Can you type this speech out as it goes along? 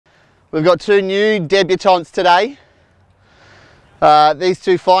We've got two new debutantes today. These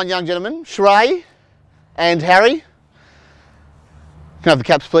two fine young gentlemen, Shrey and Harry. Can I have the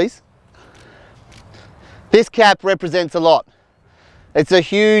caps, please? This cap represents a lot. It's a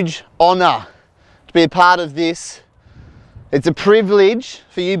huge honour to be a part of this. It's a privilege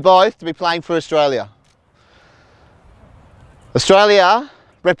for you both to be playing for Australia. Australia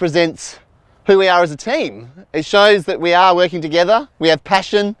represents who we are as a team. It shows that we are working together, we have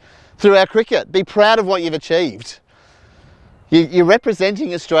passion through our cricket. Be proud of what you've achieved. You're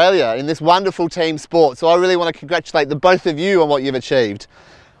representing Australia in this wonderful team sport, so I really want to congratulate the both of you on what you've achieved.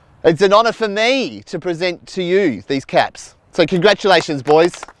 It's an honour for me to present to you these caps. So congratulations,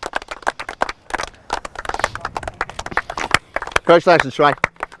 boys. Congratulations, Shrey.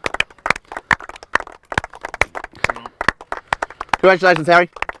 Congratulations, Harry.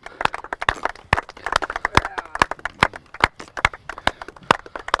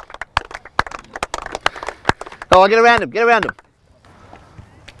 Oh, get around him, get around him.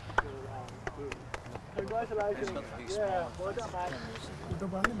 Congratulations. Yeah, well done, mate.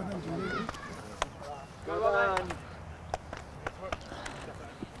 Good one.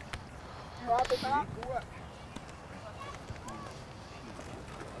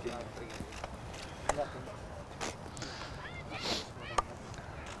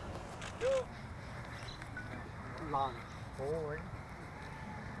 Long forward.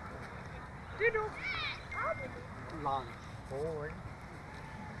 Long forward.